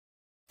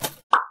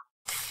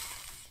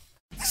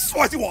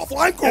Swazi Waffle,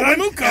 I'm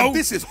Corwin, and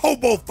this is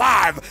Hobo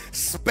 5,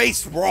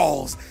 Space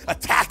Brawls,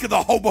 Attack of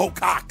the Hobo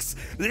Cocks.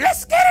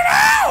 Let's get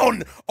it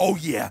on! Oh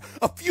yeah,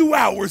 a few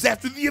hours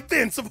after the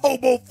events of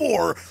Hobo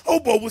 4,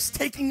 Hobo was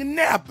taking a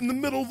nap in the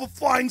middle of a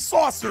flying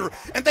saucer,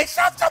 and they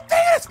shoved something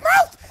in his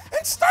mouth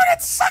and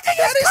started sucking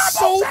his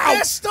combos out!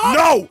 Messed up.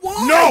 No,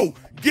 Why? no!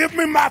 Give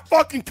me my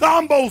fucking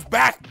combos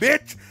back,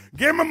 bitch!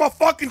 Give me my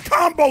fucking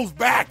combos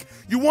back!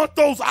 You want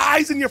those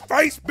eyes in your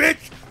face,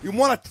 bitch? You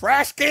want a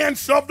trash can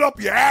shoved up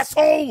your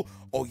asshole?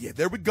 Oh yeah,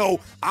 there we go.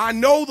 I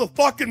know the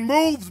fucking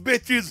moves,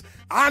 bitches.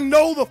 I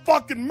know the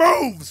fucking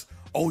moves.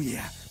 Oh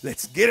yeah,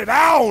 let's get it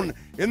on.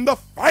 In the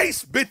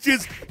face,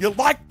 bitches. You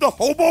like the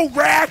hobo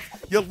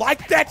wrath? You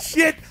like that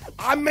shit?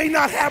 I may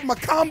not have my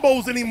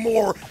combos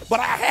anymore, but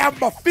I have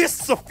my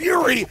fists of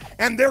fury,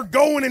 and they're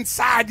going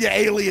inside your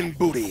alien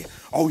booty.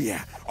 Oh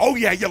yeah,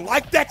 you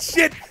like that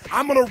shit?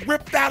 I'm gonna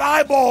rip that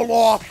eyeball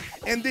off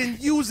and then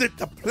use it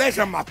to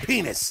pleasure my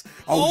penis.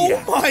 Oh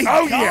yeah. My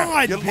God,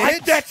 yeah. You bitch.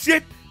 like that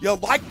shit? You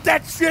like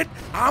that shit?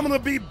 I'm gonna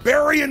be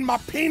burying my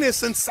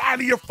penis inside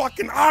of your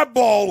fucking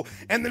eyeball,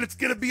 and then it's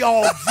gonna be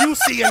all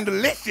juicy and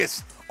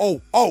delicious.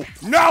 Oh,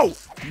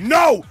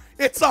 no!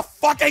 It's a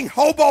fucking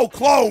hobo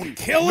clone!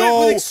 Kill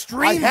it with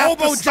extreme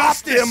hobo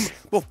justice! Them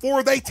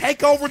before they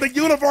take over the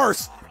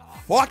universe!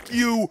 Fuck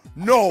you!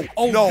 No!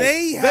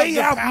 They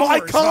have my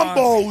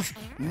combos!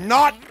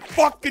 Not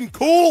fucking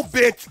cool,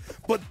 bitch!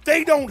 But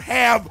they don't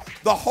have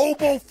the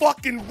hobo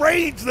fucking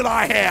rage that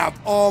I have!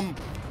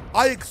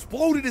 I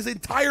exploded his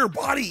entire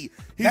body!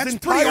 His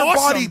entire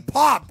body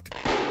popped!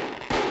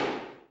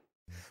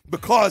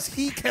 Because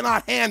he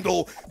cannot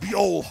handle the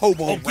old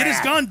hobo Get his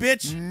gun,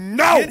 bitch!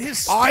 No! Get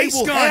his I space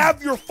will gun.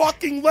 have your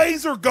fucking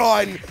laser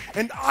gun,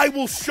 and I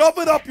will shove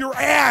it up your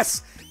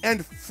ass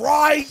and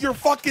fry your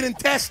fucking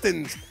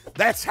intestines.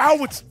 That's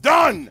how it's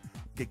done.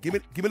 Okay, give me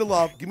the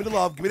love, give me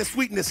the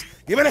sweetness,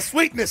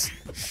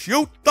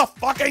 Shoot the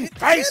fucking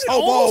face,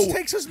 hobo. It almost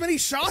takes as many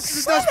shots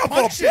as it does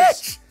punches.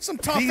 Bitch. Some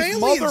tough These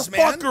aliens,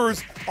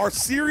 motherfuckers are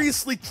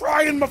seriously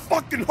trying my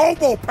fucking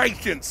hobo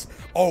patience.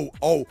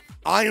 Oh,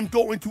 I am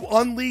going to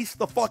unleash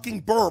the fucking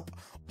burp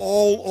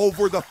all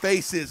over the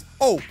faces.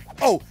 Oh,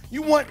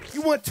 you want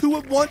two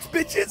at once,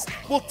 bitches?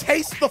 Well,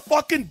 taste the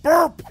fucking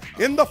burp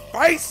in the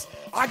face.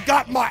 I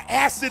got my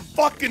acid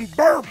fucking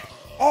burp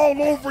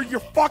all over your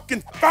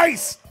fucking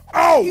face.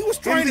 Oh, he was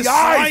trying to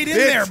slide in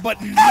there,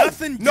 but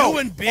nothing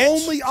doing, bitch.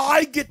 Only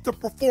I get to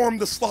perform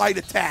the slide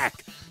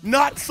attack,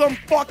 not some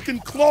fucking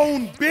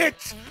clone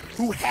bitch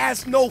who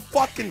has no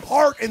fucking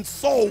heart and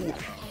soul.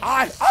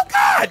 Oh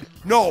God,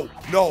 no.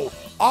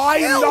 I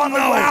am not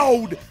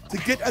allowed to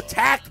get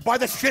attacked by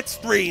the shit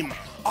stream.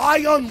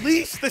 I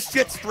unleash the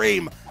shit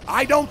stream.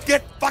 I don't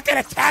get fucking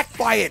attacked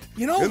by it.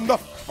 You know, in the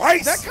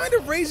face. That kind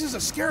of raises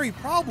a scary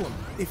problem.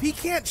 If he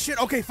can't shit,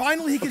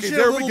 finally he can shit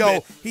there a little we go.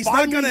 bit. He's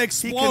not gonna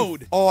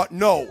explode.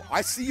 No.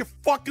 I see your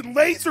fucking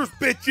lasers,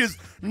 bitches.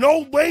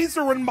 No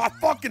laser in my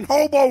fucking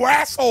hobo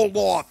asshole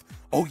off.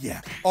 Oh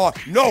yeah.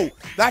 No.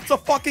 That's a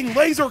fucking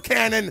laser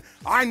cannon.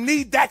 I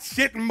need that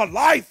shit in my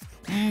life.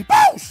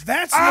 Boosh!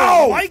 That's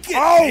more like it,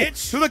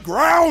 bitch. To the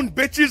ground,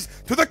 bitches.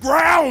 To the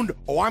ground.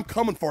 Oh, I'm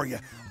coming for you.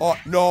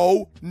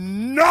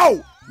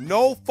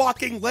 No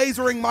fucking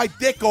lasering my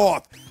dick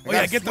off.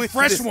 Get the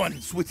fresh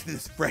one. Switch to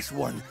this fresh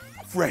one.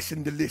 Fresh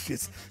and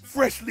delicious.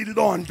 Freshly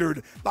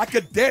laundered. Like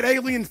a dead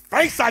alien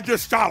face I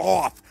just shot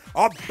off.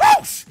 A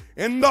boosh!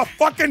 In the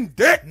fucking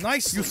dick.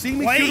 Nice. You see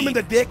me shoot him in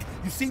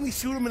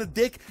the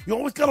dick? You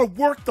always gotta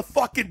work the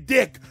fucking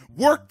dick.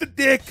 Work the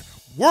dick.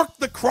 Work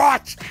the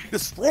crotch.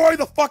 Destroy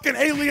the fucking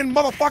alien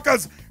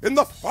motherfuckers in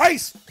the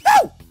face.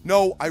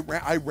 No, I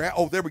ran.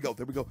 Oh, there we go.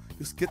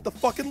 Just get the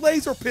fucking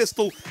laser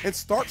pistol and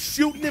start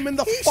shooting him in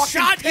the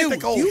fucking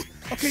tentacles.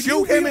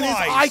 Shoot him in his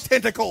eye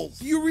tentacles.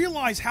 Do you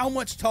realize how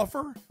much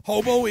tougher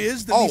Hobo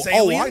is than these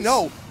aliens? Oh, I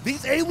know.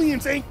 These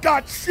aliens ain't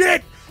got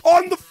shit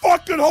on the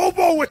fucking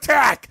hobo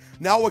attack.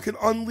 Now I can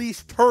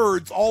unleash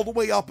turds all the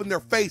way up in their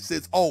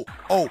faces.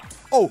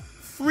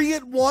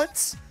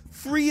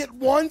 Three at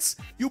once?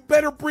 You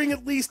better bring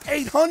at least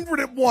 800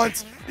 at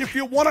once if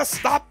you want to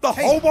stop the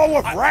hobo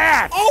of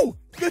wrath.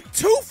 The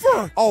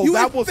twofer!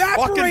 That was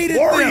fucking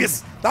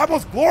glorious! That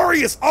was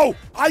glorious!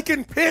 I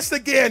can piss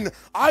again!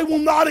 I will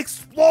not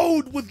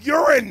explode with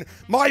urine!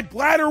 My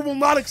bladder will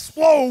not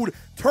explode,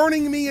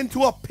 turning me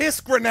into a piss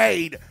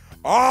grenade!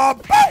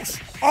 Boosh!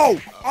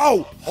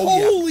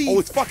 Holy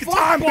it's fucking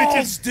time,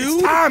 bitches! Dude.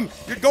 It's time!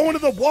 You're going to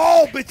the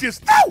wall,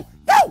 bitches!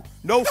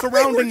 No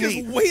surrounding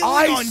me!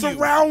 I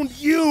surround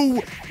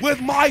you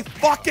with my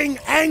fucking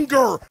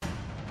anger!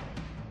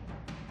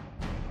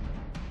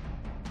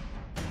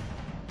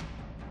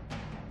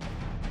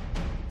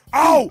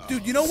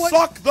 Dude, you know what?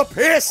 Suck the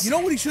piss! You know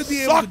what he should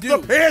be able to do?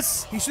 Suck the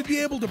piss! He should be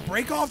able to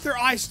break off their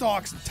eye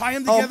stalks and tie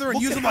them together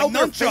and use them like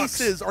their nunchucks.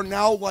 faces are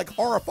now like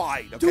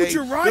horrified. Okay? Dude,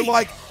 you're right. They're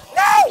like,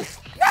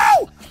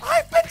 no!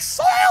 I've been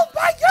soiled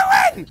by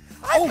urine!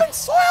 I've been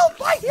soiled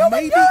by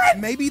human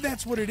urine. Maybe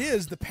that's what it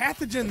is. The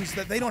pathogens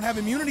that they don't have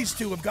immunities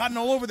to have gotten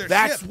all over their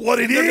That's ship. what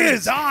it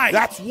is. Die.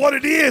 That's what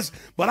it is.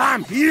 But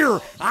I'm here.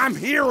 I'm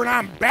here, and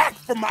I'm back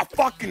from my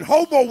fucking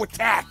hobo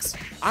attacks.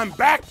 I'm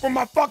back from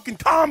my fucking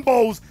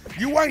combos.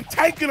 You ain't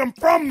taking them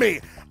from me.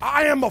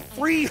 I am a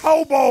free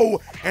hobo,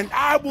 and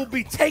I will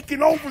be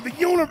taking over the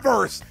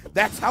universe.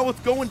 That's how it's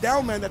going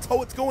down, man. That's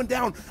how it's going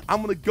down.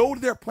 I'm going to go to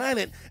their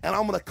planet, and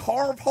I'm going to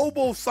carve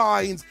hobo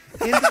signs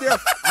into their...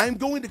 I'm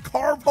going to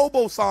carve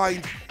hobo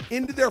signs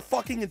into their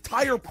fucking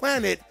entire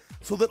planet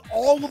so that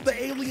all of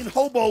the alien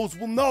hobos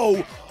will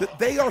know that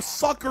they are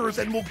suckers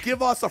and will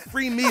give us a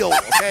free meal,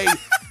 okay?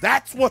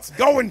 That's what's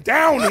going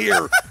down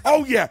here.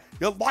 Oh, yeah.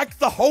 You like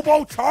the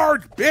hobo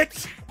charge,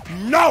 bitch?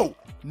 No.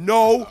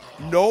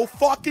 No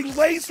fucking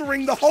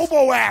lasering the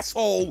hobo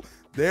asshole.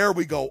 There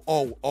we go.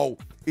 Oh,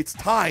 it's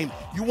time.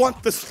 You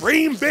want the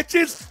stream,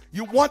 bitches?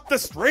 You want the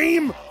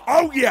stream?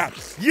 Oh, yeah.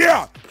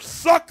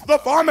 Suck the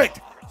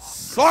vomit.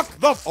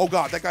 Oh,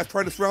 God, that guy's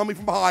trying to surround me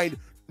from behind.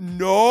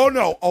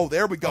 No. Oh,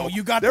 there we go. Oh,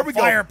 you got there the we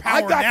go.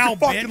 firepower I got now, your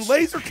fucking bitch.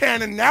 laser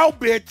cannon now,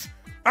 bitch.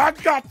 I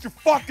got your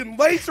fucking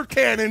laser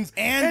cannons.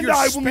 And your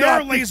I will spare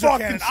not be laser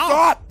fucking cannon.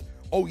 stopped.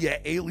 Oh, yeah,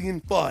 alien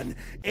fun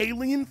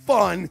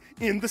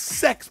in the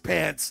sex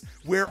pants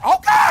where, oh,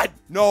 God!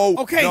 No,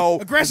 Okay, no.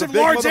 aggressive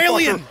There's a big large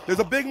alien. motherfucker. There's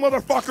a big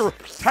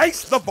motherfucker.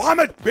 Taste the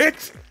vomit,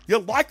 bitch. You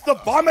like the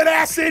vomit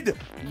acid?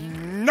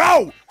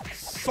 No.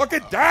 Suck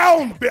it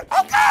down, bitch.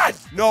 Oh, God!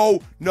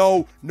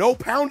 No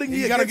pounding.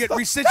 You gotta get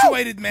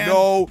resituated, man.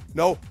 No.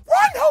 Run,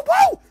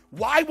 hobo!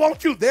 Why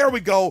won't you? There we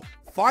go.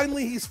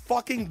 Finally, he's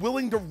fucking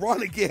willing to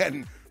run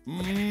again.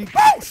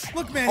 Boosh!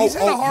 Look, man, he's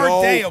had a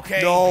hard day,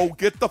 okay? No,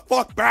 get the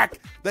fuck back.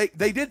 They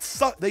did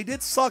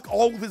suck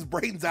all of his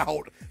brains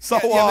out. So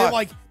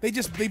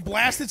they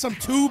blasted some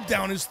tube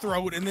down his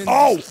throat and then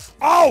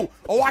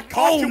I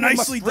caught you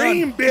nicely with my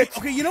stream, done. bitch.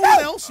 Okay, you know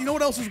what else? You know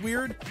what else is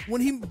weird? When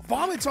he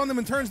vomits on them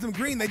and turns them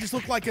green, they just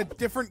look like a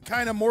different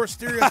kind of more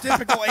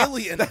stereotypical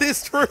alien. That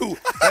is true.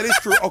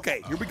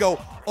 Okay, here we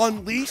go.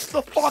 Unleash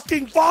the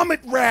fucking vomit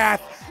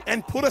wrath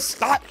and put a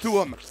stop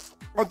to him.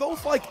 Are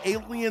those like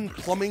alien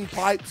plumbing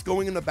pipes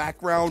going in the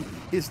background?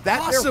 Is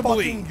that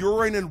Possibly. their fucking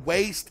urine and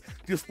waste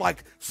just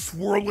like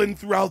swirling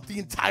throughout the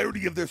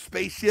entirety of their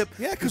spaceship?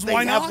 Yeah, because they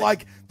why have not?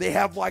 like they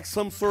have like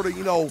some sort of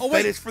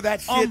fetish for that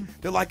shit.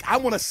 They're like, I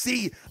want to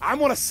see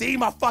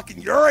my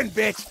fucking urine,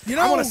 bitch.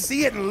 I want to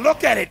see it and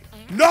look at it.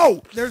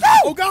 No,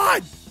 oh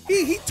God,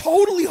 he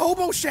totally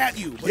hobo shat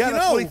you. But yeah,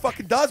 that's what he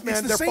fucking does,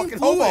 man. They're fucking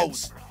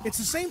hobos. It's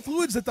the same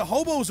fluids that the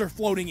hobos are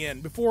floating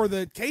in before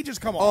the cages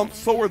come off.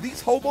 So are these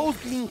hobos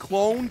being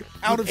cloned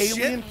out of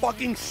alien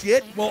fucking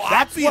shit? Well,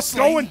 that's what's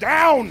going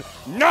down.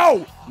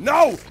 No,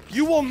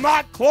 you will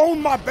not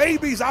clone my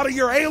babies out of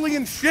your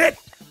alien shit.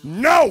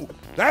 No,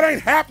 that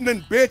ain't happening,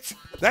 bitch.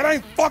 That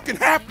ain't fucking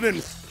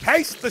happening.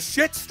 Taste the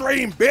shit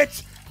stream,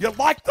 bitch. You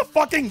like the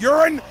fucking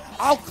urine?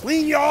 I'll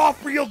clean you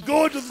off real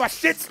good with my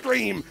shit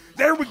stream.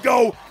 There we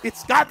go.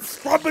 It's got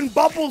scrubbing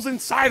bubbles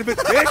inside of it,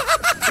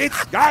 bitch.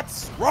 It's got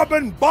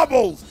scrubbing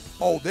bubbles.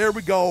 Oh, there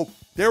we go.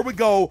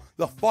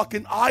 The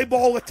fucking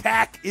eyeball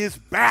attack is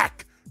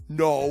back.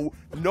 No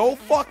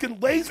fucking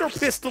laser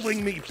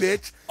pistoling me,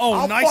 bitch. Oh,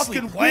 I'll nicely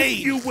fucking played.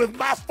 whip you with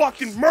my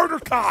fucking murder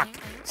cock.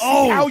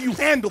 See how you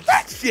handle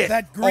that shit.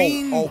 That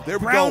green, there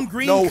we brown, go.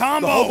 green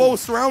combo. The hobo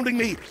is surrounding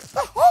me.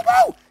 The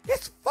hobo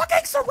is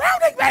fucking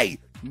surrounding me.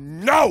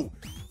 No.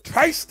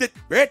 Taste it,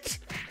 bitch.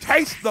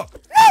 Taste the...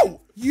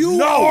 No.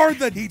 You are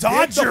the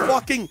dodger.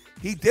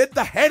 He did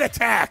the head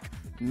attack.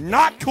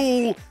 Not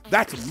cool.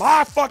 That's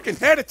my fucking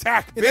head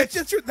attack,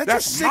 bitch.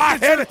 That's my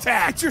head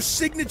attack. It's your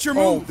signature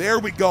move. Oh, there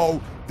we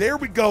go.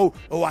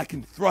 Oh, I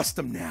can thrust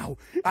him now.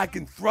 I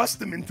can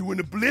thrust him into an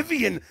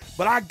oblivion.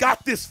 But I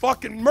got this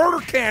fucking murder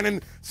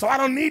cannon, so I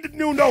don't need to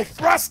do no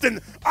thrusting.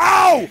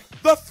 Oh,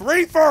 the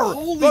threefer.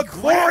 Holy the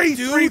crap, glory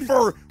dude.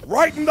 threefer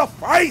right in the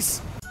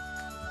face.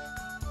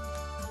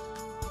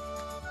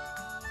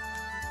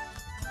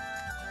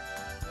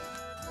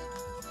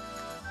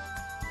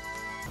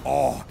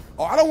 Oh,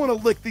 I don't want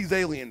to lick these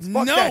aliens.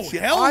 Fuck that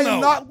shit.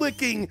 I'm not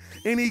licking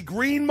any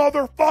green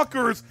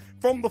motherfuckers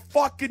from the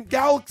fucking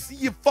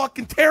galaxy of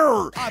fucking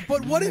terror.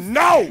 But what if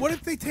what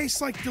if they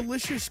taste like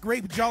delicious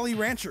grape Jolly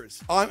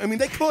Ranchers? I mean,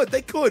 they could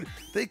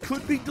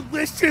be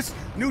delicious,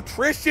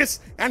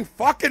 nutritious, and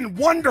fucking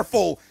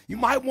wonderful. You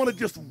might want to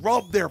just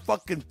rub their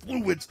fucking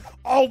fluids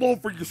all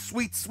over your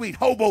sweet, sweet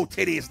hobo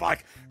titties.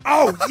 Like,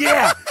 oh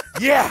yeah,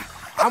 yeah.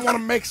 I want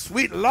to make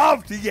sweet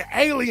love to your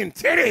alien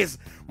titties.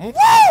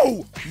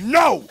 Whoa!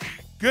 No!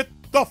 Get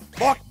the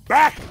fuck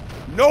back!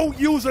 No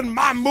using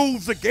my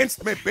moves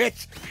against me,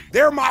 bitch!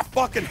 They're my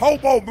fucking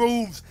hobo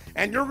moves,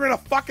 and you're gonna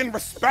fucking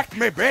respect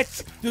me,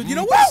 bitch! Dude, you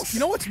know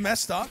what's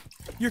messed up?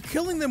 You're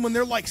killing them when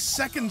they're like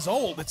seconds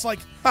old. It's like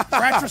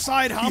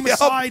fratricide,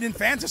 homicide,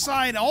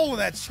 infanticide, all of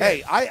that shit.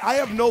 Hey, I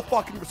have no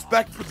fucking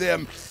respect for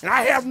them, and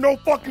I have no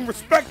fucking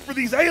respect for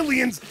these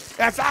aliens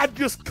as I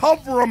just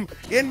cover them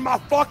in my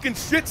fucking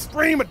shit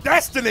stream of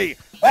destiny.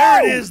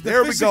 There it is. The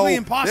There we go. physically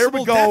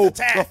impossible death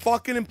attack. The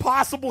fucking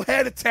impossible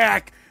head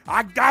attack.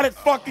 I got it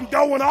fucking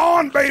going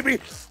on, baby.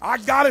 I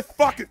got it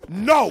fucking.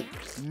 No.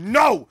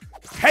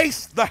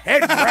 Taste the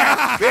head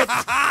wrap,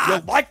 bitch.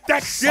 You like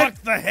that shit? Suck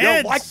the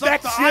head. You like Suck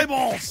that the shit?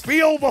 eyeballs.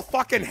 Feel the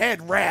fucking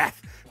head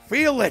wrath.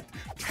 Feel it.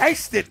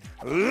 Taste it.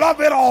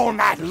 Love it all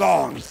night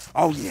long.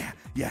 Oh, yeah.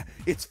 Yeah,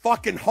 it's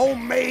fucking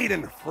homemade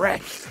and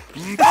fresh.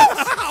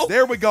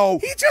 There we go.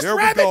 He just there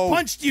rabbit we go.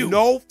 punched you.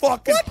 No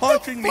fucking What the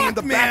punching me in fuck,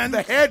 the man?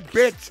 back of the head,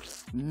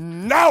 bitch.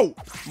 No.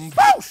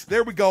 Boosh.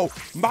 There we go.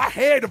 My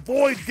head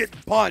avoids getting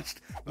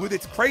punched with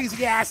its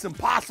crazy ass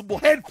impossible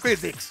head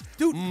physics.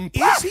 Dude,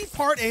 is he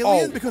part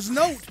alien? Oh, Because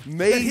note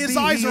maybe that his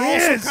eyes he are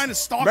also is. kind of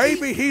stalky.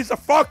 Maybe he's a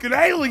fucking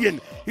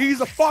alien. He's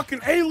a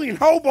fucking alien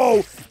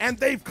hobo, and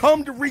they've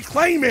come to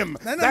reclaim him.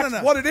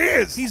 That's what it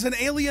is. He's an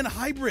alien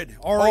hybrid,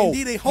 or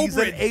indeed a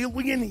hybrid. He's an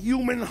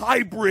alien-human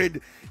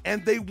hybrid,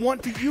 and they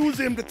want to use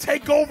him to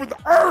take over the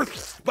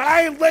Earth. But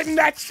I ain't letting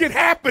that shit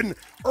happen.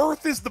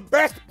 Earth is the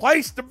best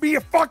place to be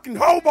a fucking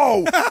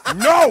hobo.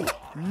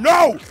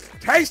 No.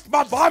 Taste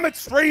my vomit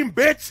stream,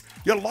 bitch.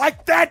 You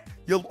like that?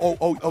 You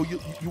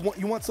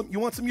want some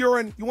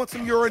urine? You want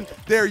some urine?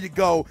 There you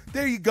go.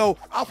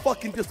 I'll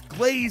fucking just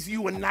glaze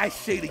you a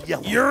nice shade of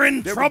yellow. You're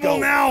in trouble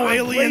now, I'm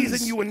aliens.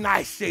 glazing you a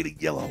nice shade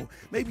of yellow.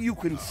 Maybe you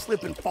can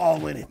slip and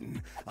fall in it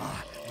and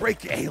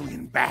break your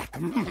alien back.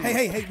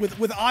 Hey,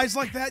 with eyes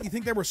like that, you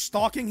think they were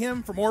stalking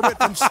him from orbit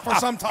for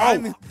some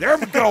time? Oh, there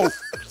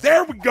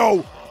we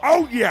go.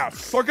 Oh yeah,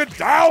 suck it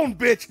down,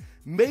 bitch.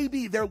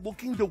 Maybe they're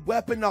looking to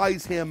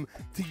weaponize him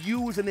to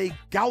use in a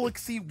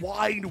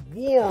galaxy-wide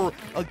war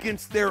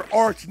against their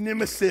arch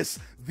nemesis,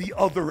 the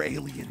other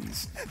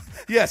aliens.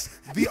 Yes,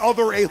 the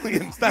other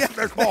aliens. That's what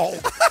they're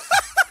called.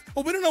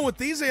 Well, we don't know what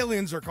these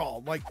aliens are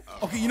called. Like,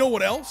 okay, you know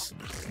what else?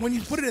 When you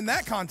put it in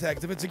that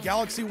context, if it's a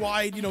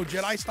galaxy-wide,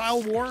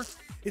 Jedi-style war,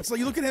 it's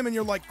like you look at him and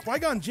you're like,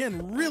 Qui-Gon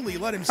Jinn really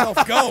let himself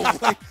go.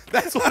 Like,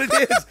 that's what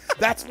it is.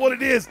 That's what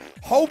it is.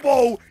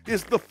 Hobo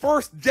is the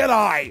first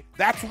Jedi.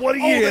 That's what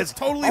he is. That's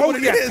totally what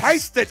it is.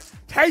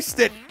 Taste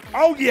it.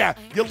 Oh yeah,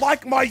 you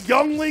like my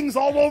younglings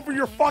all over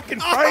your fucking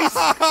face?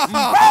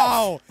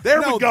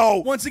 There we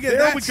go. Once again,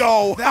 there we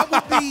go.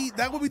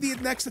 that would be the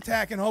next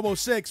attack in Hobo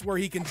 6 where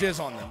he can jizz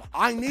on them.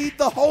 I need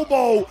the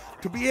hobo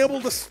to be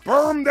able to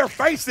sperm their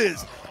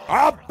faces.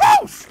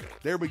 Boosh!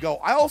 There we go.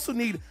 I also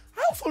need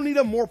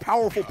a more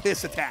powerful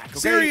piss attack. Okay?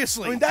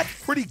 Seriously. I mean,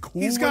 that's pretty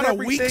cool. He's got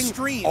and a weak everything.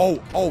 stream.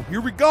 Oh,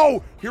 here we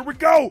go.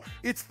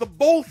 It's the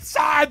both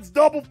sides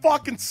double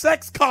fucking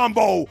sex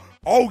combo.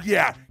 Oh,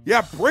 yeah.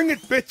 Yeah, bring it,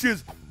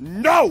 bitches.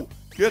 No.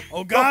 Get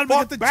oh, God, we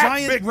got the back,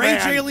 giant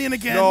rage alien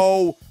again.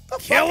 No. The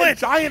Kill it.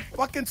 Giant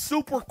fucking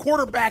super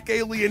quarterback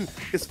alien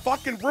is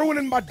fucking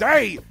ruining my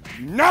day.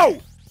 No.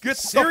 Get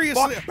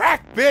seriously the fuck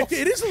back, bitch.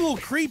 Okay, it is a little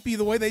creepy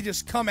the way they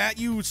just come at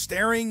you,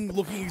 staring,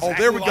 looking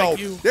exactly like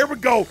you. There we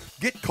go.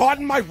 Get caught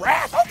in my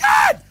wrath. Oh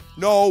God.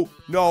 No.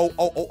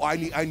 Oh, I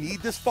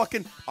need this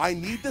fucking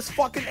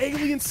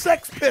alien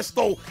sex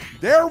pistol.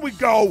 There we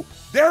go.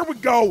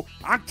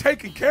 I'm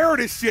taking care of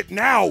this shit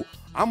now.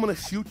 I'm gonna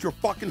shoot your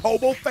fucking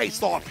hobo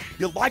face off.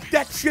 You like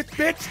that shit,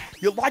 bitch?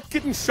 You like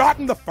getting shot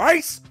in the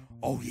face?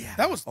 Oh yeah.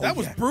 That was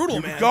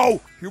brutal, man.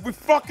 Here we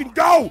fucking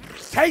go.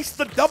 Taste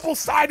the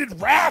double-sided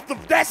wrath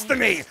of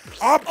destiny.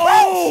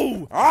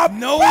 No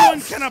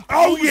one can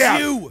oppose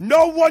you.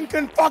 No one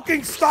can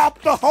fucking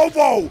stop the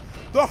hobo.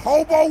 The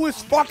hobo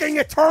is fucking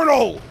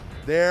eternal.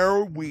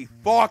 There we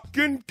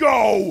fucking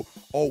go.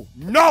 Oh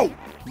no.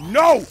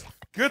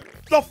 Get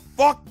the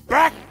fuck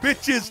back,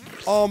 bitches.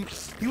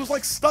 He was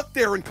like stuck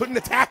there and couldn't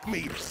attack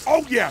me.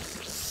 Oh yeah.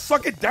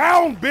 Suck it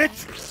down,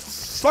 bitch.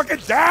 Suck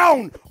it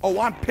down! Oh,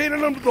 I'm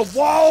pinning them to the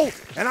wall,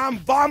 and I'm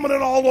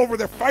vomiting all over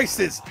their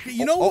faces.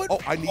 You know what?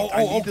 I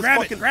need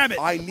this grab it.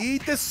 I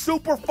need this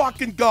super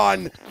fucking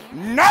gun.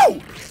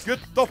 No! Get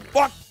the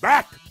fuck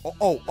back!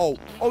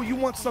 Oh, you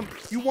want some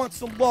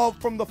love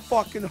from the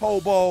fucking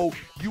hobo.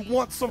 You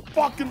want some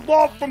fucking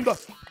love from the...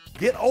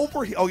 Get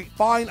over here. Oh,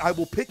 fine, I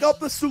will pick up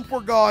the super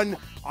gun.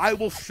 I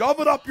will shove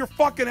it up your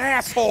fucking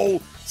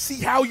asshole.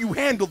 See how you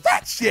handle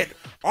that shit.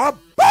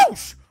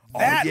 Boosh!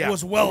 That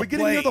was well played. Are we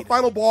getting near the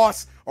final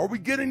boss? Are we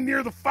getting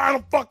near the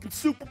final fucking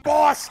super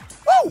boss?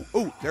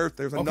 Oh,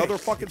 there's another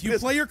fucking If you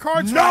play your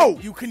cards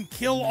right, you can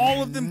kill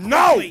all of them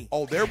quickly.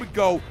 Oh, there we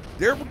go.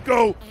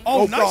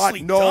 Oh, God,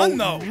 nicely no. done,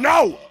 though.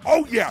 No.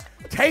 Oh, yeah.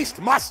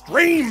 Taste my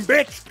stream,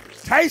 bitch.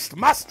 Taste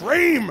my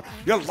stream.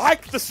 You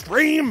like the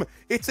stream?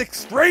 It's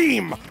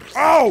extreme.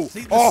 Oh,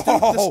 see,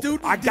 the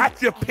student I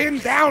got you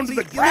pinned down to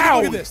the Look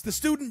ground. at this. The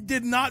student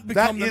did not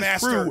become the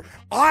master. True.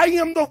 I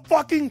am the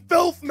fucking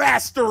filth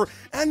master,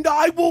 and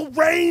I will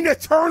reign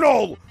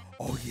eternal.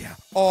 Oh, yeah.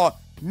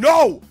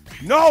 No,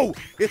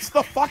 it's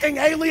the fucking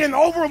alien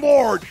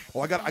overlord.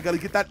 Oh, I gotta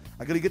get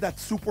that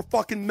super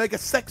fucking mega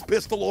sex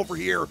pistol over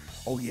here.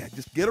 Oh yeah,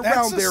 just get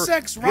around there.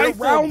 Sex get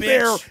rifle, around bitch.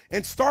 there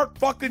and start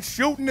fucking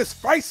shooting his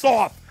face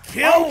off.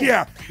 Kill. Oh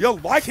yeah, you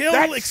like Kill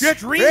that shit,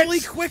 extremely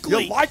bitch?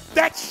 quickly. You like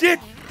that shit?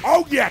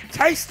 Oh yeah,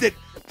 taste it,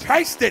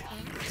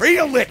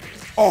 feel it.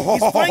 Oh,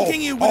 He's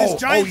flanking you with his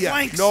giant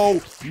flanks.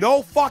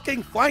 No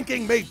fucking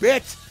flanking me,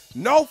 bitch.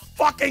 No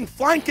fucking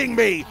flanking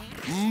me.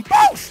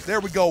 Boosh! There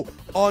we go.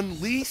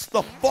 Unleash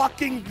the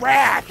fucking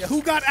wrath. Yeah,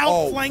 who got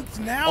outflanked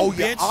now,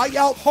 bitch? I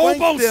outflanked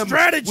hobo them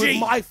strategy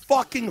with my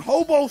fucking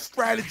hobo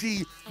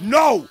strategy.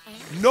 No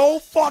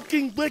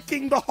fucking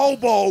licking the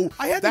hobo.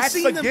 That's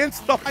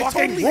against the fucking I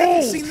totally rules.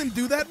 hadn't seen them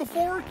do that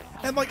before,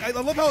 and like I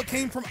love how it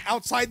came from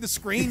outside the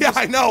screen. Yeah,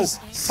 I know.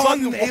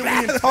 Sudden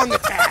alien tongue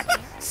attack.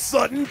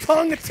 Sudden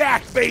tongue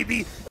attack,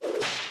 baby.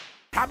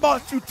 How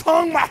about you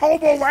tongue my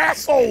hobo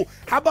asshole?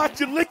 How about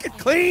you lick it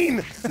clean?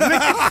 Lick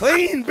it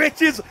clean,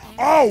 bitches.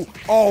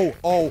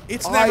 Oh.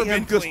 It's never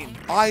been clean.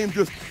 I am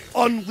just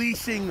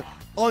unleashing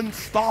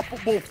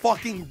unstoppable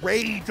fucking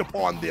rage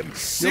upon them.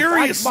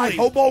 Seriously. My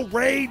hobo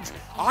rage.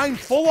 I'm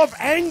full of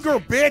anger,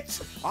 bitch.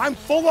 I'm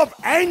full of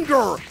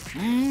anger.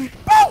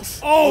 Bosh.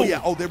 Oh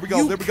yeah. Oh, there we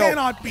go. There we go. You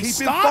cannot be Keep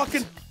stopped.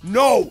 him fucking.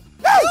 No.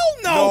 Hell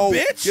no,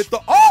 bitch. Get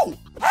the.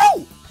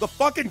 The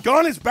fucking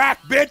gun is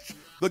back, bitch.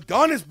 The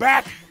gun is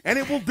back, and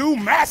it will do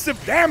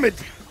massive damage.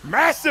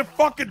 Massive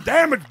fucking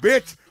damage,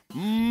 bitch.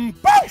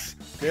 Boosh!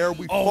 There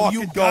we fucking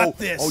go. Got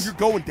this. Oh, you're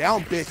going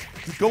down, bitch.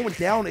 You're going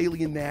down,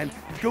 alien man.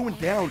 You're going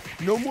down.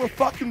 No more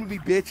fucking with me,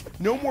 bitch.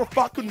 No more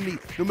fucking with me.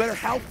 No matter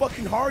how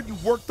fucking hard you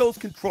work those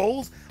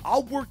controls,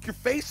 I'll work your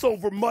face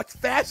over much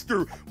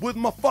faster with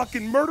my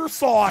fucking murder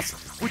sauce,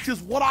 which is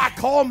what I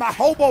call my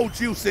hobo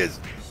juices.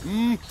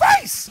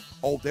 Face!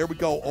 Oh, there we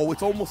go. Oh,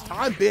 it's almost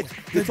time, bitch.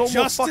 It's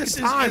almost fucking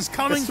time. Is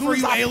coming as soon for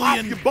as you, I alien.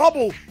 Pop your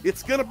bubble,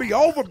 it's gonna be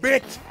over,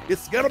 bitch.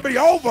 It's gonna be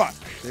over.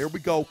 There we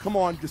go. Come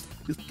on, just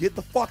get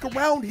the fuck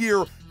around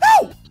here.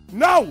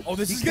 No. Oh,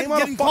 this is came getting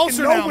out of fucking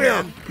closer nowhere.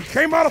 now, man. He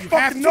came out of fucking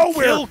have to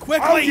nowhere. kill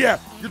quickly. Oh yeah,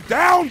 you're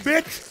down,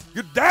 bitch.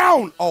 You're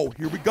down. Oh,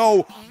 here we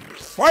go.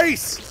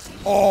 Face.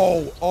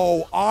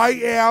 Oh, I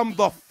am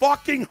the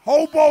fucking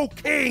hobo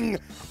king.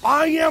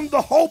 I am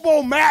the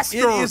hobo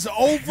master. It is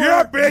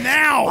over bitch.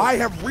 now. I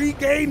have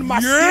regained my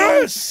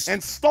skills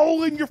and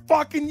stolen your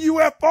fucking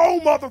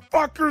UFO,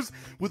 motherfuckers.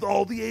 With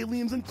all the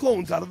aliens and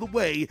clones out of the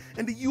way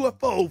and the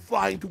UFO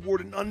flying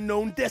toward an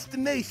unknown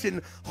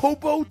destination,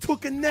 Hobo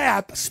took a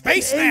nap,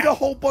 ate a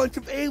whole bunch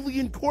of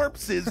alien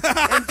corpses,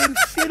 and then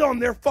shit on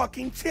their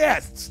fucking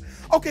chests.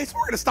 Okay, so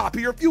we're gonna stop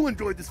here. If you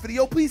enjoyed this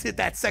video, please hit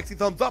that sexy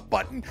thumbs up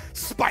button.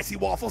 Spicy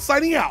Waffle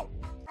signing out.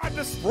 I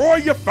destroy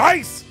your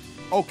face.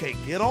 Okay,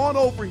 get on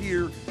over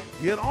here.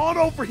 Get on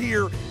over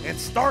here and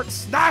start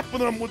sniping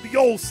them with the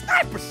old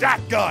sniper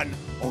shotgun.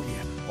 Oh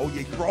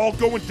yeah, you're all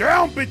going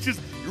down, bitches.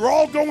 You're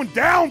all going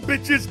down,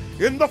 bitches.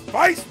 In the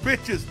face,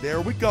 bitches.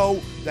 There we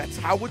go. That's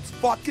how it's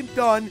fucking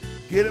done.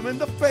 Get him in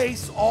the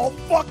face all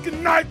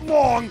fucking night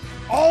long.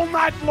 All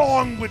night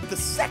long with the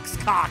sex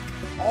cock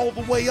all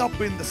the way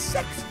up in the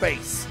sex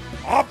face.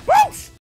 Boosh!